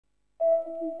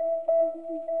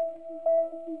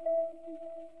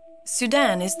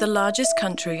Sudan is the largest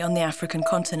country on the African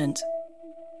continent.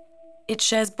 It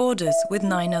shares borders with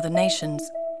 9 other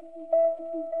nations.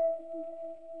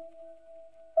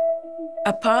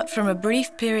 Apart from a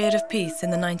brief period of peace in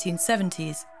the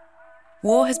 1970s,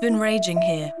 war has been raging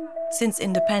here since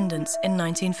independence in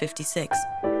 1956.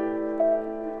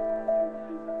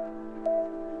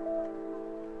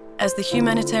 As the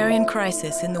humanitarian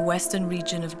crisis in the western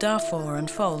region of Darfur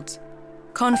unfolds,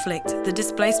 conflict, the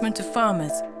displacement of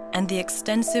farmers, and the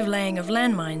extensive laying of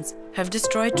landmines have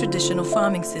destroyed traditional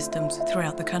farming systems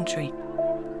throughout the country.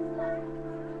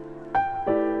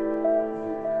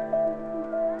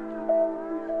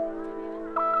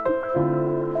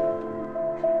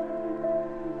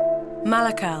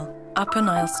 Malakal, Upper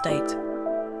Nile State.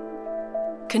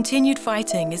 Continued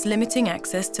fighting is limiting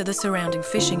access to the surrounding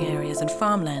fishing areas and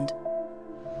farmland.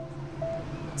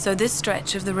 So this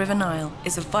stretch of the River Nile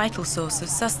is a vital source of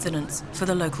sustenance for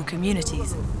the local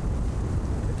communities.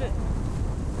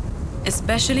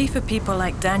 Especially for people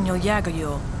like Daniel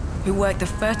Yagayor, who work the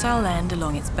fertile land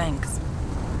along its banks.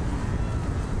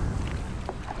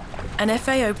 An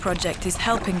FAO project is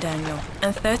helping Daniel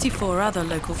and 34 other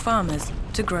local farmers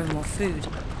to grow more food.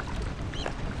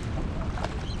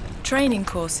 Training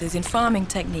courses in farming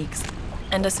techniques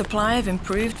and a supply of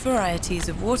improved varieties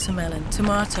of watermelon,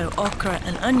 tomato, okra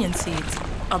and onion seeds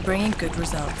are bringing good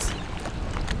results.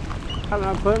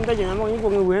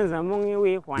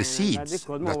 The seeds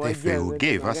that FAO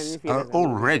gave us are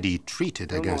already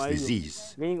treated against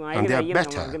disease, and they are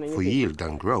better for yield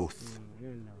and growth.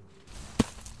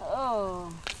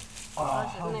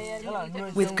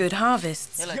 With good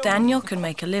harvests, Daniel can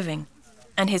make a living,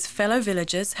 and his fellow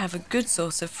villagers have a good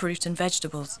source of fruit and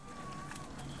vegetables.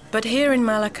 But here in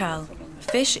Malakal,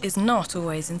 fish is not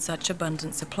always in such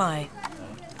abundant supply.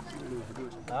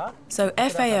 So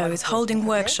FAO is holding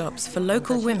workshops for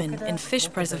local women in fish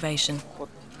preservation,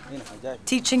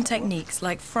 teaching techniques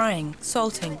like frying,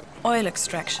 salting, oil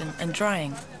extraction and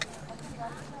drying.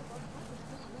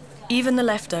 Even the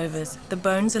leftovers, the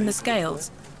bones and the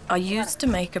scales, are used to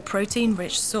make a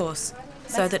protein-rich sauce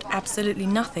so that absolutely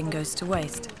nothing goes to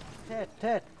waste.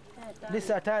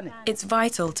 It's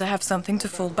vital to have something to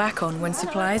fall back on when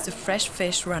supplies of fresh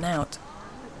fish run out,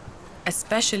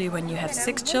 especially when you have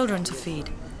 6 children to feed,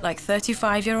 like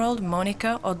 35-year-old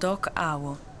Monica Odok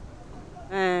Awo.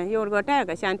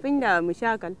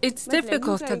 It's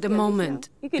difficult at the moment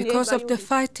because of the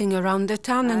fighting around the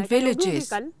town and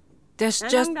villages. There's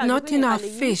just not enough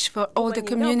fish for all the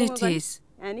communities.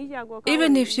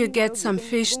 Even if you get some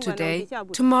fish today,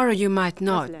 tomorrow you might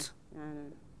not.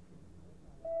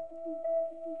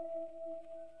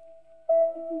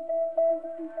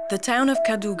 The town of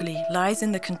Kadugli lies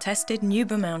in the contested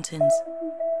Nuba Mountains.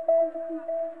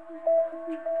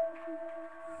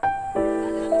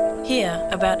 Here,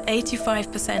 about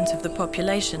 85% of the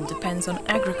population depends on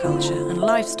agriculture and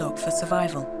livestock for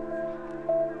survival.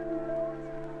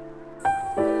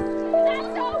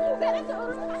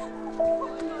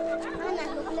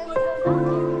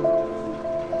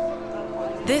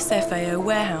 This FAO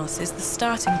warehouse is the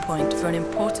starting point for an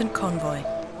important convoy.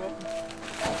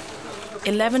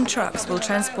 11 trucks will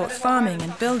transport farming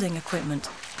and building equipment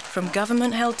from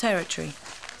government-held territory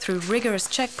through rigorous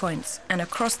checkpoints and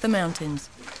across the mountains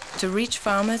to reach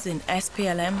farmers in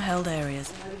SPLM-held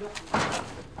areas.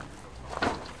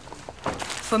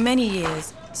 For many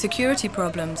years, security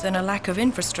problems and a lack of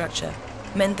infrastructure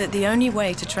meant that the only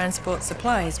way to transport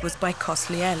supplies was by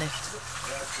costly airlift.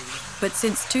 But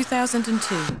since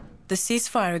 2002, the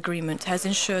ceasefire agreement has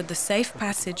ensured the safe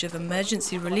passage of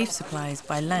emergency relief supplies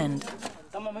by land.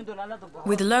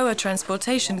 With lower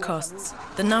transportation costs,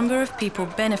 the number of people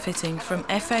benefiting from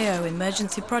FAO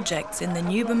emergency projects in the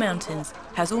Nuba Mountains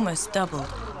has almost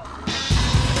doubled.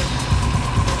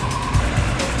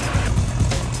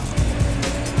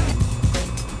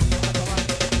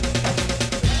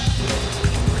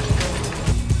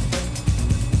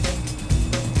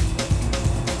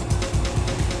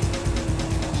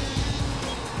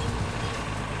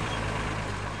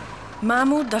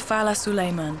 Mahmoud Dafala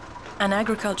Suleiman, an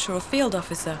agricultural field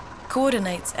officer,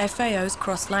 coordinates FAO's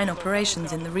cross-line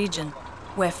operations in the region,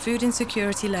 where food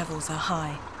insecurity levels are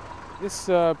high. This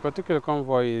particular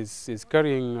convoy is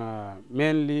carrying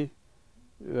mainly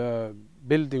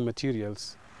building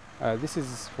materials. This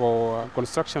is for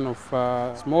construction of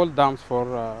small dams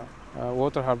for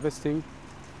water harvesting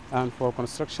and for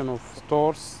construction of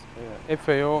stores.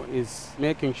 FAO is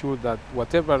making sure that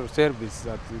whatever service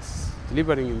that is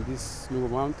delivering in these new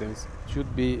mountains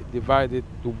should be divided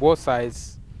to both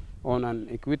sides on an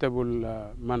equitable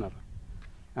manner.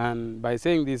 And by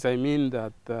saying this, I mean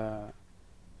that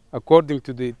according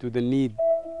to the need.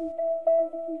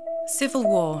 Civil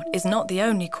war is not the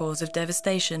only cause of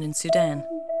devastation in Sudan.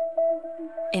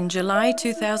 In July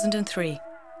 2003,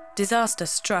 disaster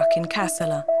struck in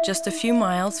Kassala, just a few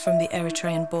miles from the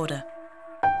Eritrean border.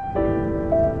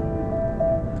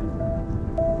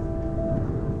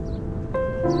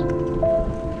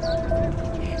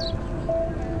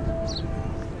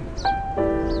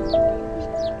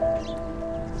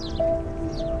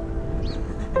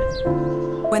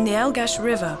 When the Elgash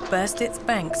River burst its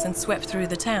banks and swept through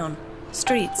the town,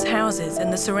 streets, houses,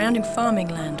 and the surrounding farming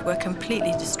land were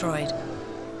completely destroyed.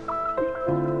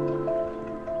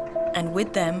 And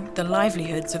with them, the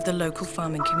livelihoods of the local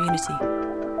farming community.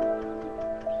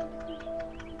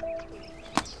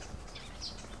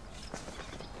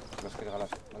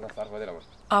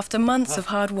 After months of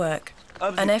hard work,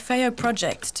 an FAO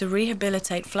project to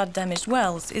rehabilitate flood-damaged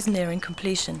wells is nearing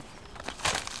completion.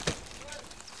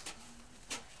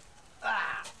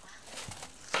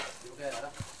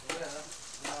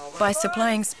 By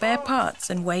supplying spare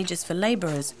parts and wages for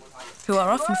labourers, who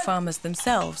are often farmers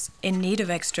themselves in need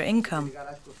of extra income,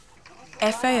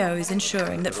 FAO is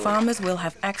ensuring that farmers will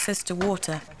have access to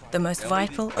water, the most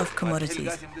vital of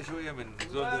commodities.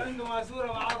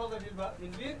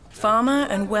 Farmer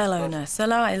and well owner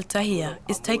Salah El Tahir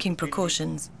is taking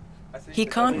precautions. He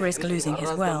can't risk losing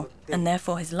his well, and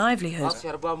therefore his livelihood,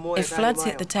 if floods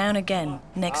hit the town again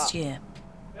next year.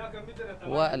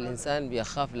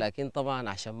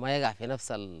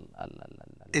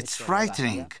 It's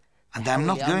frightening, and I'm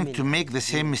not going to make the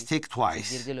same mistake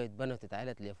twice.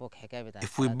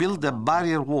 If we build a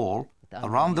barrier wall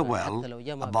around the well,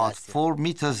 about 4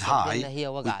 meters high,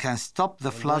 we can stop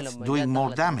the floods doing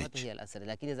more damage.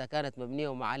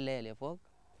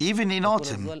 Even in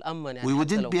autumn, we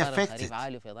wouldn't be affected.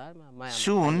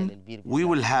 Soon, we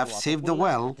will have saved the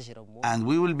well, and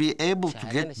we will be able to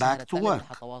get back to work.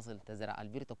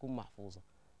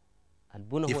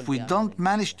 If we don't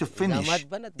manage to finish,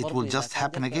 it will just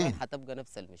happen again.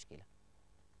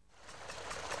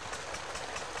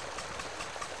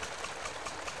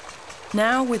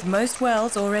 Now, with most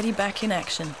wells already back in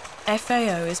action,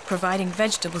 FAO is providing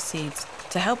vegetable seeds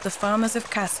to help the farmers of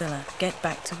Kassala get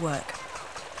back to work.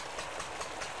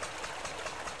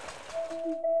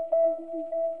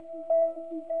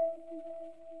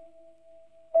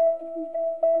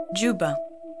 Juba,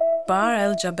 Bahr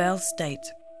el Jabal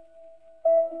State.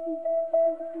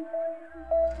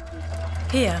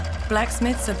 Here,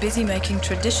 blacksmiths are busy making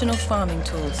traditional farming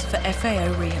tools for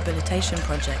FAO rehabilitation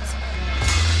projects.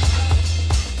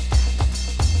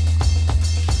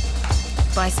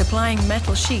 By supplying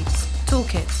metal sheets,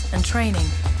 toolkits, and training,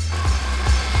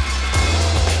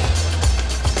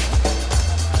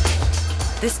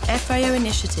 this FAO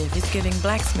initiative is giving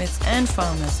blacksmiths and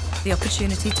farmers the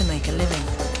opportunity to make a living.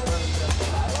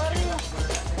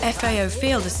 FAO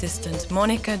field assistant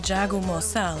Monica Jagu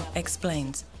Morsal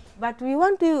explains. But we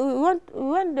want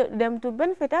them to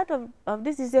benefit out of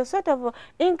this. Is a sort of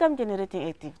income generating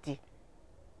activity.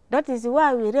 That is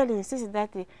why we really insist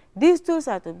that these tools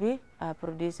are to be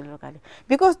produced locally.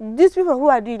 Because these people who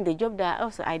are doing the job, they are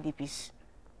also IDPs.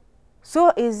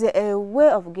 So it's a way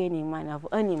of gaining money, of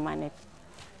earning money.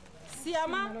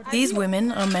 These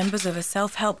women are members of a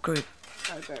self-help group.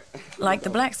 Like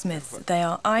the blacksmiths, they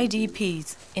are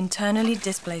IDPs, internally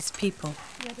displaced people.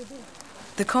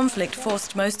 The conflict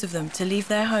forced most of them to leave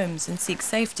their homes and seek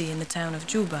safety in the town of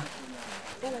Juba.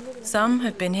 Some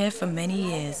have been here for many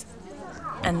years,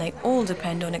 and they all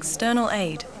depend on external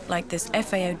aid, like this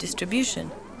FAO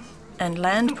distribution, and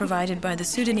land provided by the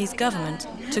Sudanese government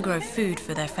to grow food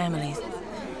for their families.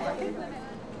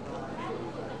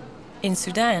 In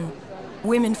Sudan,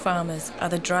 women farmers are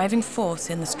the driving force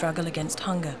in the struggle against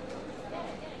hunger.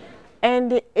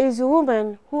 And it's a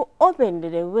woman who opened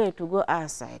the way to go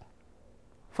outside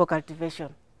for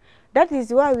cultivation. That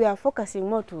is why we are focusing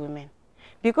more to women.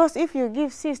 Because if you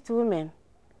give seeds to women,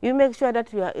 you make sure that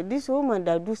this woman,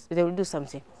 they will do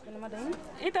something.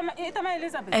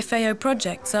 FAO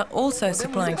projects are also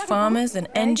supplying farmers and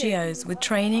NGOs with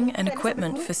training and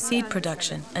equipment for seed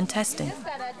production and testing,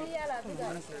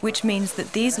 which means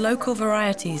that these local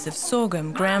varieties of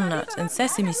sorghum, groundnut and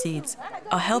sesame seeds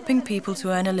are helping people to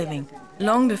earn a living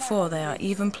long before they are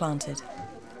even planted.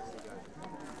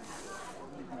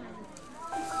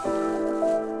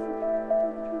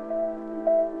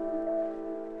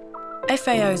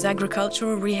 FAO's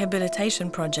agricultural rehabilitation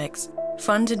projects,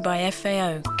 funded by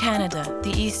FAO, Canada,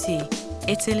 the EC,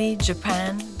 Italy,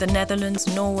 Japan, the Netherlands,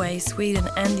 Norway, Sweden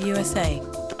and the USA,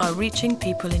 are reaching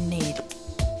people in need.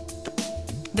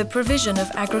 The provision of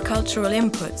agricultural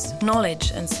inputs,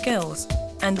 knowledge and skills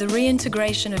and the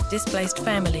reintegration of displaced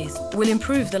families will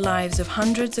improve the lives of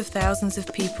hundreds of thousands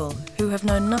of people who have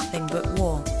known nothing but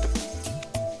war.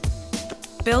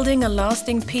 Building a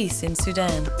lasting peace in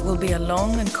Sudan will be a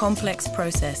long and complex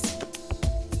process.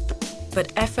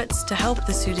 But efforts to help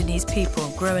the Sudanese people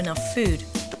grow enough food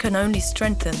can only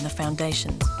strengthen the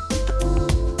foundations.